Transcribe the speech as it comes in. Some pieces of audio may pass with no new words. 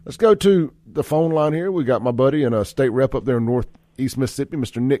Let's go to the phone line here. We got my buddy and a state rep up there in Northeast Mississippi,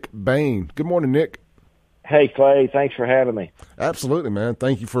 Mr. Nick BAIN. Good morning, Nick. Hey, Clay. Thanks for having me. Absolutely, man.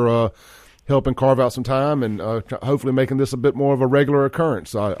 Thank you for helping carve out some time and hopefully making this a bit more of a regular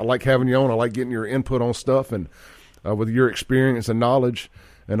occurrence. I like having you on. I like getting your input on stuff, and with your experience and knowledge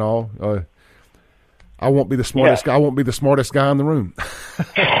and all. I won't be the smartest guy. I won't be the smartest guy in the room.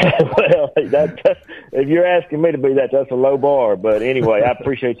 Well, if you're asking me to be that, that's a low bar. But anyway, I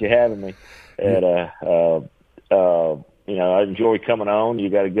appreciate you having me. And I enjoy coming on. You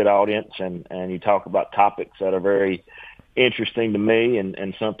got a good audience, and you talk about topics that are very interesting to me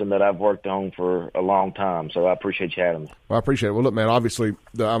and something that I've worked on for a long time. So I appreciate you having me. Well, I appreciate it. Well, look, man, obviously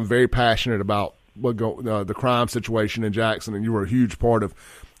I'm very passionate about the crime situation in Jackson, and you were a huge part of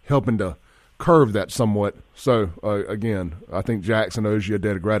helping to curve that somewhat. So, again, I think Jackson owes you a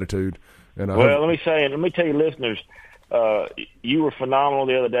debt of gratitude. And let me tell you, listeners, you were phenomenal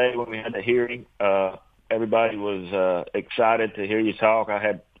the other day when we had the hearing. Everybody was excited to hear you talk. I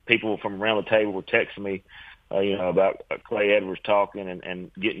had people from around the table were texting me, about Clay Edwards talking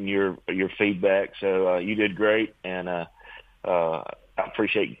and getting your feedback. So you did great, and I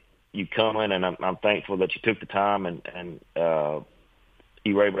appreciate you coming, and I'm thankful that you took the time and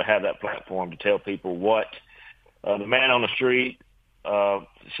you were able to have that platform to tell people what the man on the street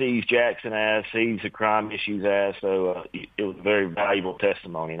sees Jackson as, sees the crime issues as. So it was a very valuable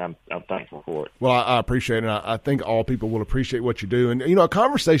testimony, and I'm thankful for it. Well, I appreciate it. And I think all people will appreciate what you do. And, a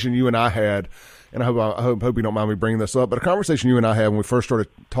conversation you and I had, and I hope you don't mind me bringing this up, but a conversation you and I had when we first started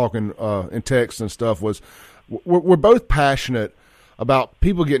talking in text and stuff was we're both passionate about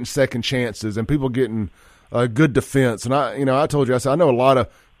people getting second chances and people getting good defense. And I told you, I said, I know a lot of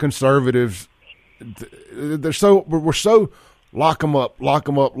conservatives, we're so lock them up,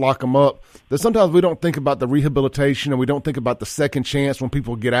 that sometimes we don't think about the rehabilitation and we don't think about the second chance when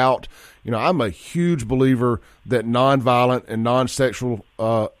people get out. I'm a huge believer that nonviolent and non-sexual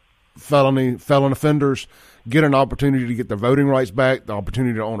felon offenders get an opportunity to get their voting rights back, the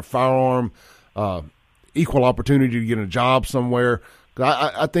opportunity to own a firearm, equal opportunity to get a job somewhere.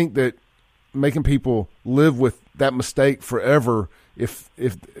 I think that making people live with that mistake forever, if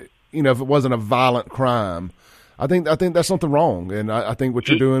it wasn't a violent crime, I think that's something wrong. And I think what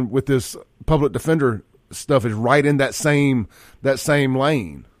you're doing with this public defender stuff is right in that same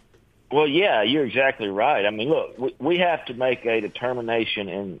lane. Well, yeah, you're exactly right. I mean, look, we have to make a determination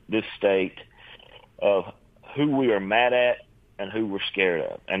in this state of who we are mad at and who we're scared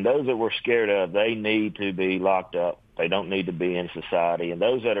of. And those that we're scared of, they need to be locked up. They don't need to be in society. And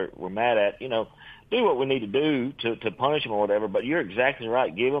those that we're mad at, do what we need to do to punish them or whatever. But you're exactly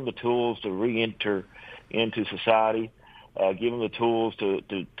right. Give them the tools to reenter into society. Give them the tools to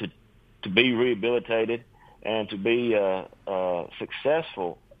be rehabilitated and to be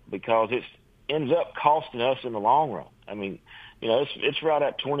successful, because it ends up costing us in the long run. I mean, it's right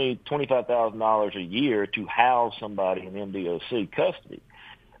at $25,000 a year to house somebody in MDOC custody.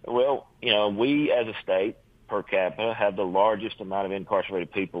 Well, we as a state per capita have the largest amount of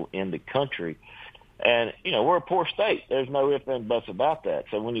incarcerated people in the country. And, we're a poor state. There's no ifs and buts about that.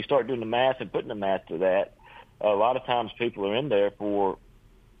 So when you start doing the math and putting the math to that, a lot of times people are in there for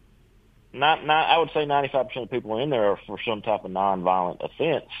I would say 95% of people are in there for some type of nonviolent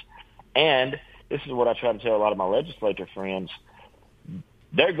offense. And this is what I try to tell a lot of my legislator friends.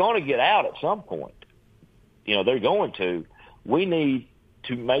 They're going to get out at some point. They're going to. We need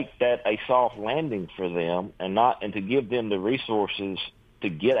to make that a soft landing for them and to give them the resources to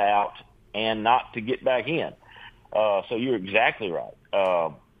get out and not to get back in. So you're exactly right.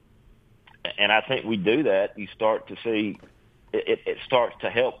 And I think we do that. You start to see it starts to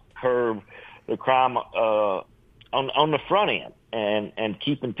help curb the crime on the front end and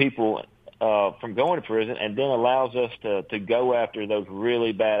keeping people from going to prison, and then allows us to go after those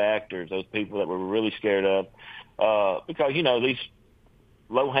really bad actors, those people that we're really scared of, because, these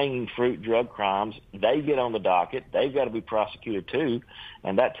low-hanging fruit drug crimes, they get on the docket. They've got to be prosecuted too,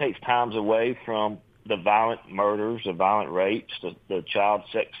 and that takes times away from the violent murders, the violent rapes, the child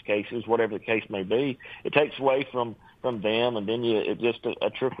sex cases, whatever the case may be. It takes away from them, and then it's just a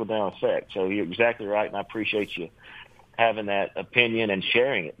trickle-down effect. So you're exactly right, and I appreciate you having that opinion and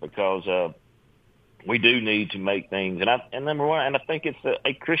sharing it, because we do need to make things. And number one, and I think it's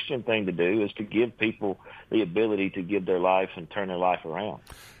a Christian thing to do, is to give people the ability to give their life and turn their life around.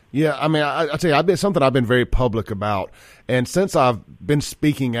 Yeah, I mean, I tell you, I've been very public about, and since I've been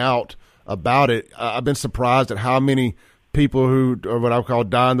speaking out about it, I've been surprised at how many people who are what I call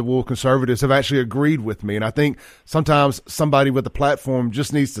dyed-in-the-wool conservatives have actually agreed with me. And I think sometimes somebody with a platform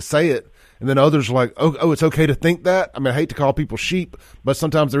just needs to say it And then others are like, oh, it's okay to think that. I mean, I hate to call people sheep, but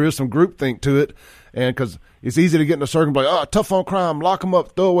sometimes there is some groupthink to it. And because it's easy to get in a circle and be like, oh, tough on crime, lock them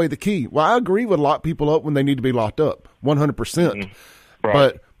up, throw away the key. Well, I agree with lock people up when they need to be locked up, 100%. Mm-hmm.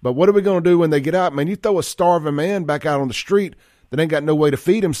 Right. But what are we going to do when they get out? Man, you throw a starving man back out on the street that ain't got no way to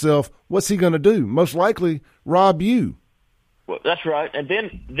feed himself, what's he going to do? Most likely rob you. Well, that's right. And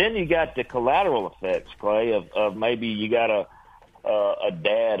then you got the collateral effects, Clay, of maybe you got a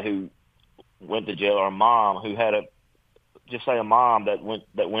dad who went to jail, or a mom who had a mom that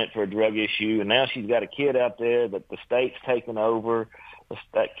went for a drug issue, and now she's got a kid out there that the state's taken over.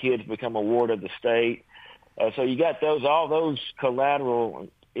 That kid's become a ward of the state. So you got all those collateral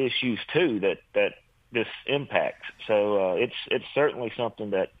issues too that this impacts. So it's certainly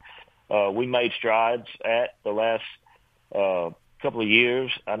something that we made strides at the last couple of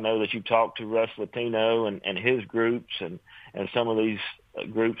years. I know that you talked to Russ Latino and his groups, and some of these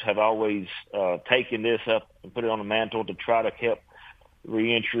groups have always taken this up and put it on the mantle to try to help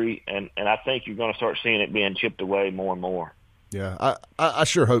reentry, and I think you're going to start seeing it being chipped away more and more. Yeah, I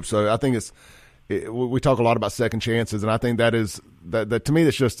sure hope so. I think we talk a lot about second chances, and I think that to me,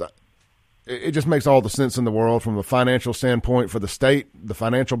 it just makes all the sense in the world from a financial standpoint for the state, the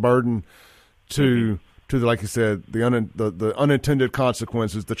financial burden, to the, like you said, the unintended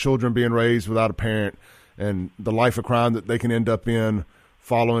consequences, the children being raised without a parent, and the life of crime that they can end up in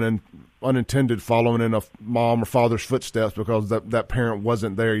following in a mom or father's footsteps because that parent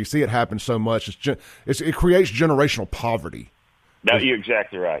wasn't there. You see it happen so much. It creates generational poverty. No, you're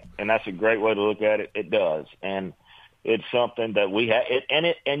exactly right, and that's a great way to look at it. It does, and it's something that we have.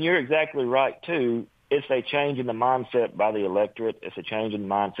 And you're exactly right too. It's a change in the mindset by the electorate. It's a change in the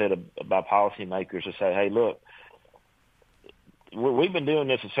mindset by policymakers to say, "Hey, look, we've been doing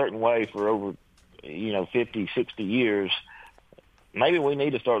this a certain way for over 50, 60 years. Maybe we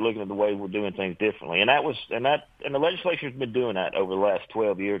need to start looking at the way we're doing things differently." And the legislature's been doing that over the last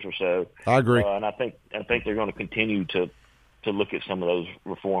 12 years or so. I agree, and I think they're going to continue to look at some of those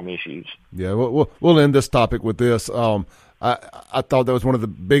reform issues. Yeah, we'll end this topic with this. I thought that was one of the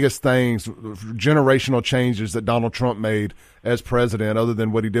biggest things, generational changes that Donald Trump made as president, other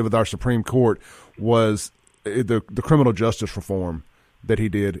than what he did with our Supreme Court, was the criminal justice reform that he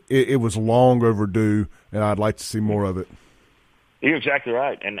did. It was long overdue, and I'd like to see more of it. You're exactly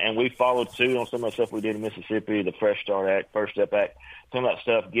right, and we followed suit on some of the stuff we did in Mississippi, the Fresh Start Act, First Step Act, some of that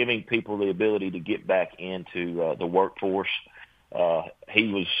stuff, giving people the ability to get back into the workforce.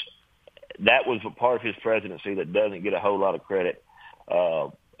 That was a part of his presidency that doesn't get a whole lot of credit,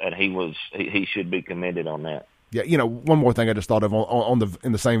 and he should be commended on that. Yeah, one more thing I just thought of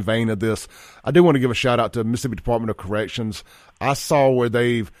in the same vein of this, I do want to give a shout out to Mississippi Department of Corrections. I saw where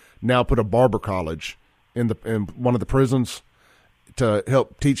they've now put a barber college in one of the prisons to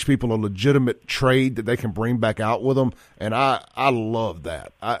help teach people a legitimate trade that they can bring back out with them, and I love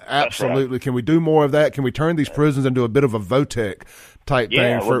that. Absolutely. Right. Can we do more of that? Can we turn these prisons into a bit of a VOTEC type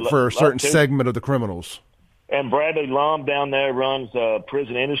thing for a certain segment of the criminals? And Bradley Lum down there runs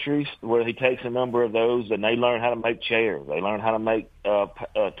Prison Industries, where he takes a number of those, and they learn how to make chairs. They learn how to make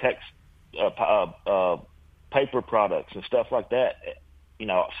paper products and stuff like that.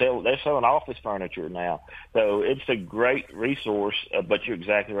 They're selling office furniture now. So it's a great resource, but you're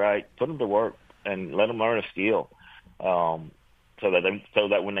exactly right. Put them to work and let them learn a skill so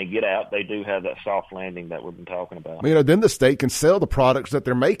that when they get out, they do have that soft landing that we've been talking about. Then the state can sell the products that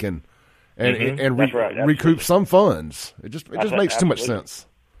they're making and recoup some funds. It just makes too much sense.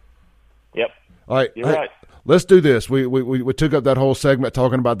 Yep. All right. You're right. Let's do this. We took up that whole segment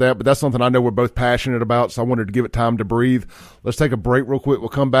talking about that, but that's something I know we're both passionate about, so I wanted to give it time to breathe. Let's take a break real quick. We'll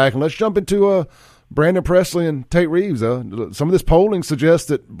come back, and let's jump into Brandon Presley and Tate Reeves. Some of this polling suggests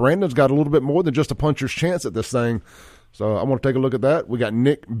that Brandon's got a little bit more than just a puncher's chance at this thing. So I want to take a look at that. We got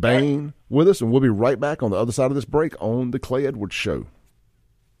Nick BAIN with us, and we'll be right back on the other side of this break on The Clay Edwards Show.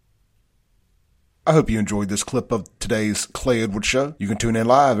 I hope you enjoyed this clip of today's Clay Edwards Show. You can tune in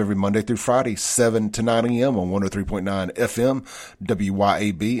live every Monday through Friday, 7 to 9 a.m. on 103.9 FM,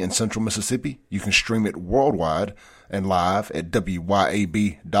 WYAB in Central Mississippi. You can stream it worldwide and live at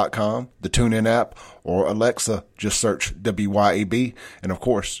WYAB.com, the TuneIn app, or Alexa. Just search WYAB. And, of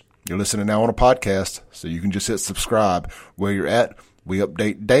course, you're listening now on a podcast, so you can just hit subscribe where you're at. We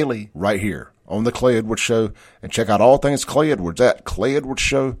update daily right here on The Clay Edwards Show, and check out all things Clay Edwards at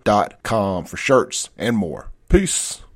ClayEdwardsShow.com for shirts and more. Peace.